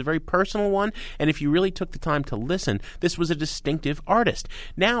romance was a very personal one. And if you really took the time to listen, this was a distinctive artist.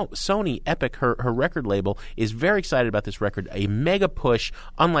 Now, Sony Epic, her record label, is very excited about this record, a mega push,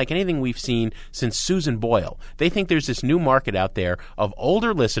 unlike anything we've seen since Susan Boyle. They think there's this new market out there of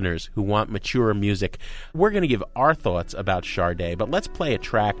older listeners who want mature music. We're going to give our thoughts about Sade, but let's play a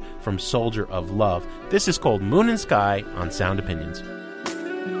track from Soldier of Love. This is called Moon and Sky on Sound Opinions.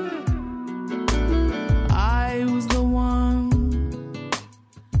 I was the one,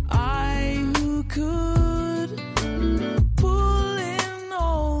 I who could pull in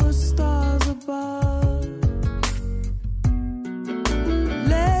all the stars above,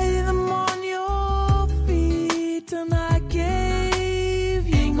 lay them on your feet, and I gave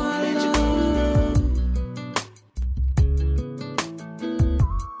you my love.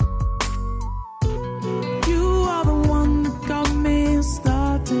 You are the one that got me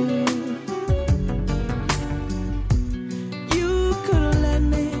started. You could have let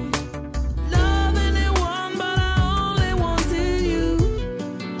me love anyone, but I only wanted you.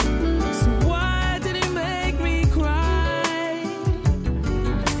 So why did it make me cry?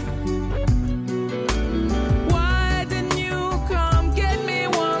 Why didn't you come get me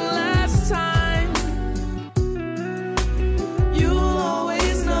one last time? You'll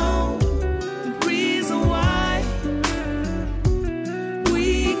always know the reason why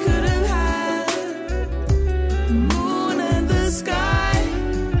we could have had the moon and the sky.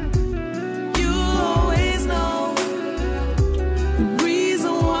 You'll always know the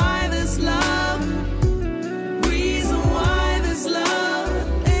reason why this love,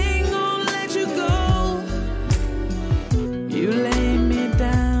 ain't gonna let you go. You laid me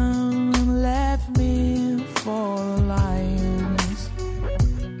down and left me for the lions.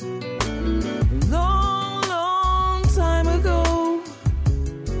 Long, long time ago,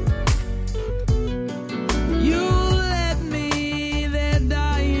 you left me there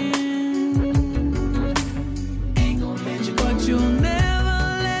dying. Ain't gonna let you go, but you'll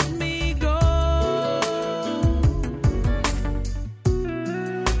never let me go.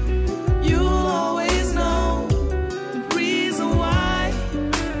 You'll always know the reason why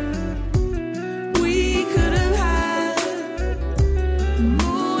we could have had the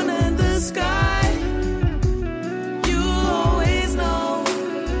moon and the sky. You'll always know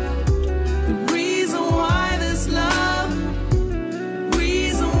the reason why this love,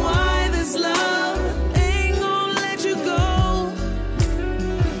 ain't gonna let you go.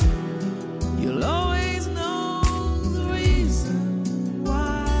 You'll always know the reason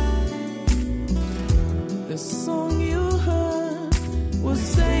why. The song you heard will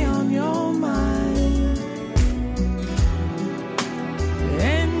stay on your mind. It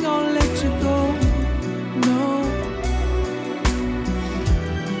ain't gonna let you go, no.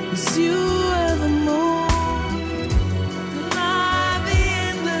 'Cause you are the moon, and I'm the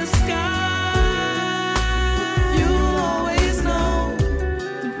endless sky. You'll always know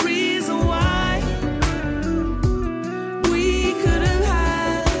the reason why we could have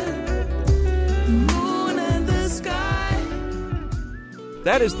had the moon and the sky.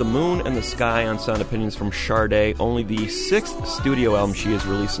 That is The Moon and the Sky on Sound Opinions from Sade, only the sixth studio album she has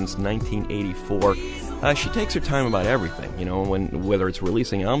released since 1984. She takes her time about everything, whether it's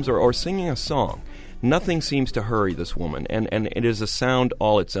releasing albums or singing a song. Nothing seems to hurry this woman, and it is a sound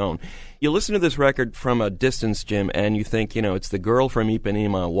all its own. You listen to this record from a distance, Jim, and you think, it's the girl from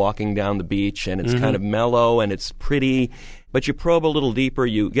Ipanema walking down the beach, and it's kind of mellow, and it's pretty. But you probe a little deeper,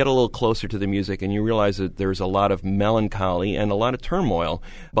 you get a little closer to the music, and you realize that there's a lot of melancholy and a lot of turmoil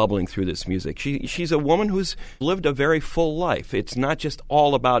bubbling through this music. She's a woman who's lived a very full life. It's not just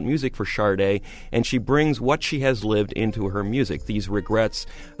all about music for Sade, and she brings what she has lived into her music. These regrets,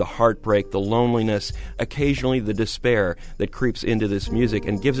 the heartbreak, the loneliness, occasionally the despair that creeps into this music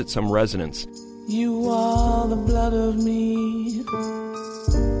and gives it some resonance. You are the blood of me,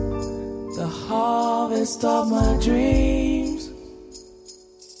 the harvest of my dreams.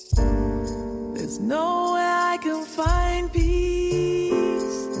 There's nowhere I can find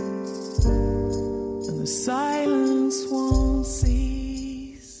peace, and the silence won't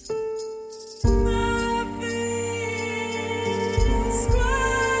cease. Nothing's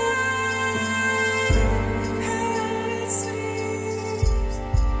quite as it seems.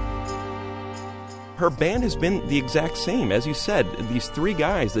 Her band has been the exact same. As you said, these three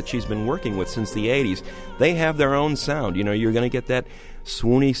guys that she's been working with since the 80s, they have their own sound. You're going to get that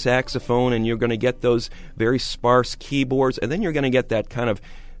swoony saxophone, and you're going to get those very sparse keyboards, and then you're going to get that kind of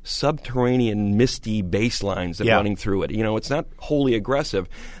subterranean, misty bass lines that are running through it. It's not wholly aggressive.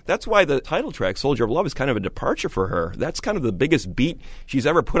 That's why the title track, Soldier of Love, is kind of a departure for her. That's kind of the biggest beat she's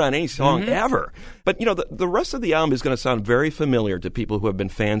ever put on any song ever. But, the rest of the album is going to sound very familiar to people who have been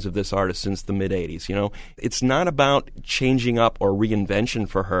fans of this artist since the mid-'80s. It's not about changing up or reinvention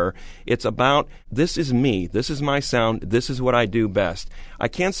for her. It's about, this is me, this is my sound, this is what I do best. I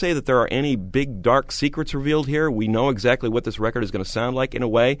can't say that there are any big, dark secrets revealed here. We know exactly what this record is going to sound like in a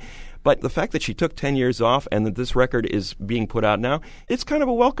way. But the fact that she took 10 years off and that this record is being put out now, it's kind of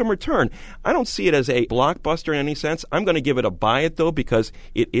a welcome return. I don't see it as a blockbuster in any sense. I'm going to give it a buy it, though, because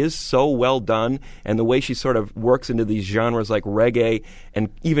it is so well done, and the way she sort of works into these genres like reggae and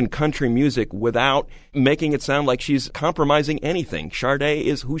even country music without making it sound like she's compromising anything. Sade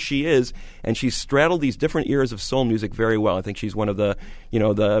is who she is, and she's straddled these different eras of soul music very well. I think she's one of the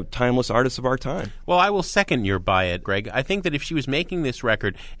timeless artists of our time. Well, I will second your buy it, Greg. I think that if she was making this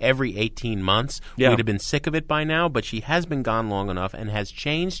record every 18 months, we'd have been sick of it by now, but she has been gone long enough and has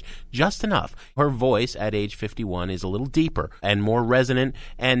changed just enough. Her voice at age 51 is a little deeper and more resonant,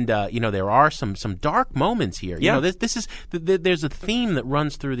 and there are some dark moments here. This is there's a theme that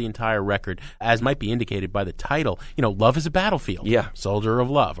runs through the entire record, as might be indicated by the title. Love is a battlefield. Soldier of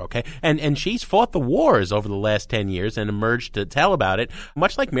Love. Okay, and she's fought the wars over the last 10 years and emerged to tell about it,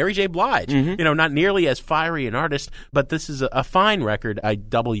 much like Mary J. Blige. Not nearly as fiery an artist, but this is a fine record. I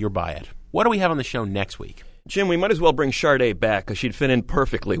double your buy it. What do we have on the show next week? Jim, we might as well bring Sade back because she'd fit in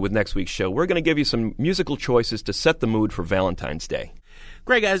perfectly with next week's show. We're going to give you some musical choices to set the mood for Valentine's Day.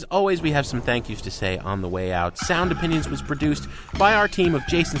 Greg, as always, we have some thank yous to say on the way out. Sound Opinions was produced by our team of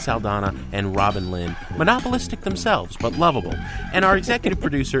Jason Saldana and Robin Lynn, monopolistic themselves, but lovable. And our executive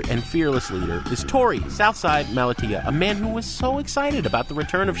producer and fearless leader is Tori Southside Malatia, a man who was so excited about the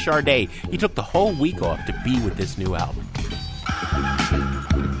return of Sade, he took the whole week off to be with this new album.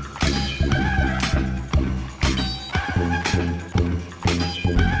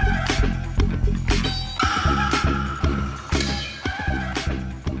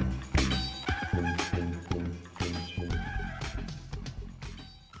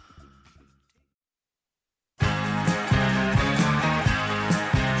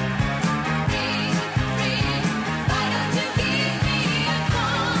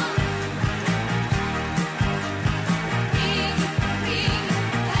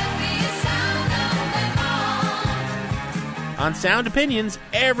 On Sound Opinions,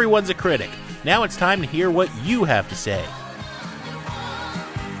 everyone's a critic. Now it's time to hear what you have to say.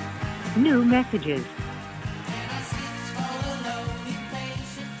 New messages.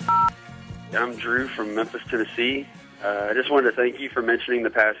 I'm Drew from Memphis, Tennessee. I just wanted to thank you for mentioning the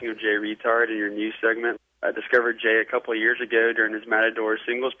passing of Jay Retard in your news segment. I discovered Jay a couple of years ago during his Matador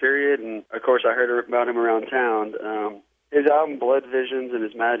singles period, and of course I heard about him around town. His album Blood Visions and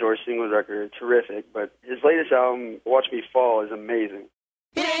his Matador singles record are terrific, but his latest album, Watch Me Fall, is amazing.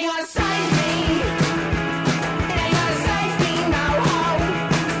 It ain't gonna save me. It ain't gonna save me, no ho.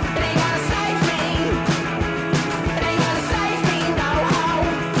 It ain't gonna save me. It ain't gonna save me, no ho.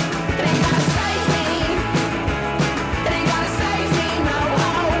 It ain't gonna save me. It ain't gonna save me, no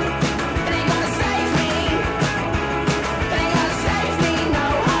ho. It ain't gonna save me. It ain't gonna save me,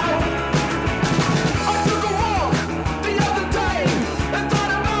 no ho. I took a walk the other day and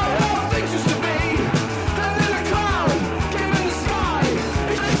thought about how things used to be. And then a cloud came in the sky.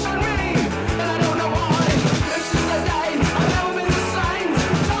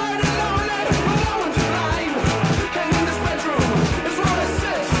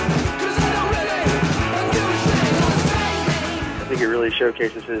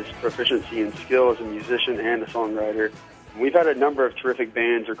 showcases his proficiency and skill as a musician and a songwriter. We've had a number of terrific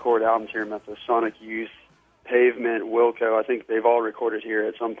bands record albums here in Memphis. Sonic Youth, Pavement, Wilco. I think they've all recorded here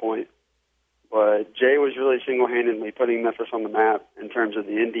at some point. But Jay was really single-handedly putting Memphis on the map in terms of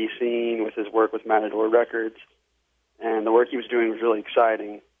the indie scene with his work with Matador Records. And the work he was doing was really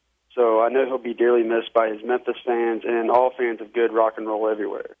exciting. So I know he'll be dearly missed by his Memphis fans and all fans of good rock and roll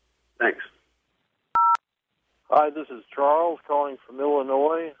everywhere. Thanks. Hi, this is Charles calling from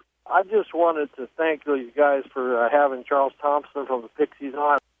Illinois. I just wanted to thank you guys for having Charles Thompson from the Pixies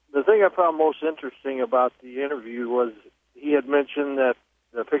on. The thing I found most interesting about the interview was he had mentioned that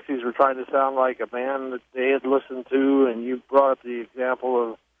the Pixies were trying to sound like a band that they had listened to, and you brought up the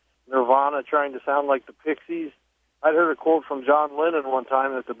example of Nirvana trying to sound like the Pixies. I'd heard a quote from John Lennon one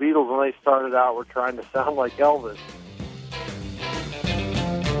time that the Beatles, when they started out, were trying to sound like Elvis.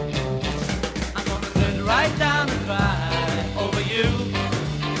 I'm gonna sit right down and cry over you.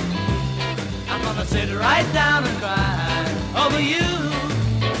 I'm gonna sit right down and cry over you.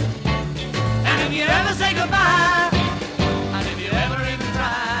 And if you ever say goodbye, and if you ever even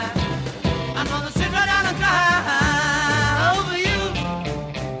try, I'm gonna sit right down and cry over you.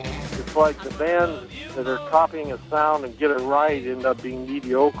 It's like the bands that are copying a sound and get it right end up being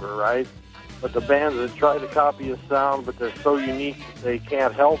mediocre, right? But the bands that try to copy a sound but they're so unique that they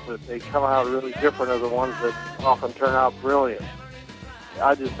can't help it, they come out really different, are the ones that often turn out brilliant.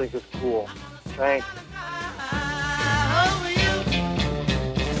 I just think it's cool. Thanks. Over you.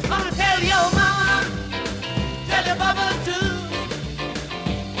 Gonna tell your mama, tell your papa too,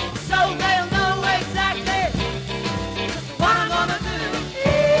 so they'll know exactly what I'm gonna do.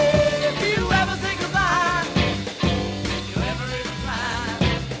 If you ever think goodbye, if you ever even try,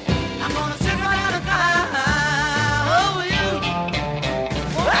 I'm gonna sit right down and cry over you.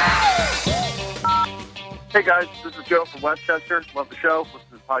 Hey guys, this is Joe from Westchester. Love the show. Listen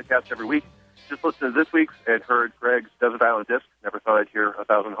to the podcast every week. Just listened to this week's and heard Greg's Desert Island Disc. Never thought I'd hear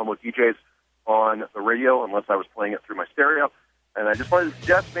 1,000 Homo DJs on the radio unless I was playing it through my stereo. And I just wanted to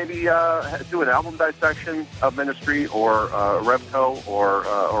suggest maybe do an album dissection of Ministry or Revco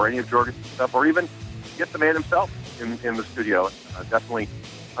or any of Jorgensen's stuff, or even get the man himself in the studio. Definitely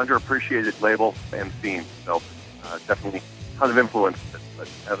underappreciated label and scene. So definitely a ton of influence, but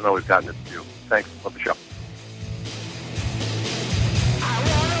hasn't always gotten its due. Thanks. Love the show.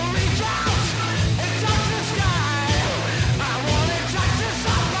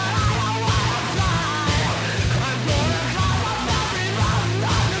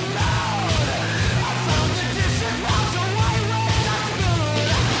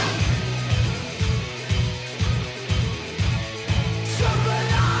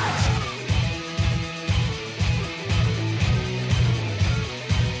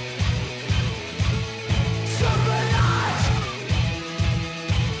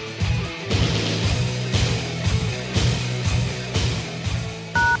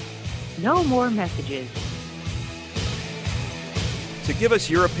 No more messages. To give us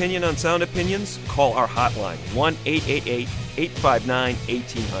your opinion on Sound Opinions, call our hotline,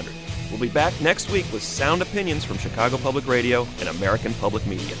 1-888-859-1800. We'll be back next week with Sound Opinions from Chicago Public Radio and American Public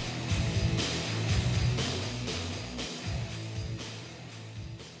Media.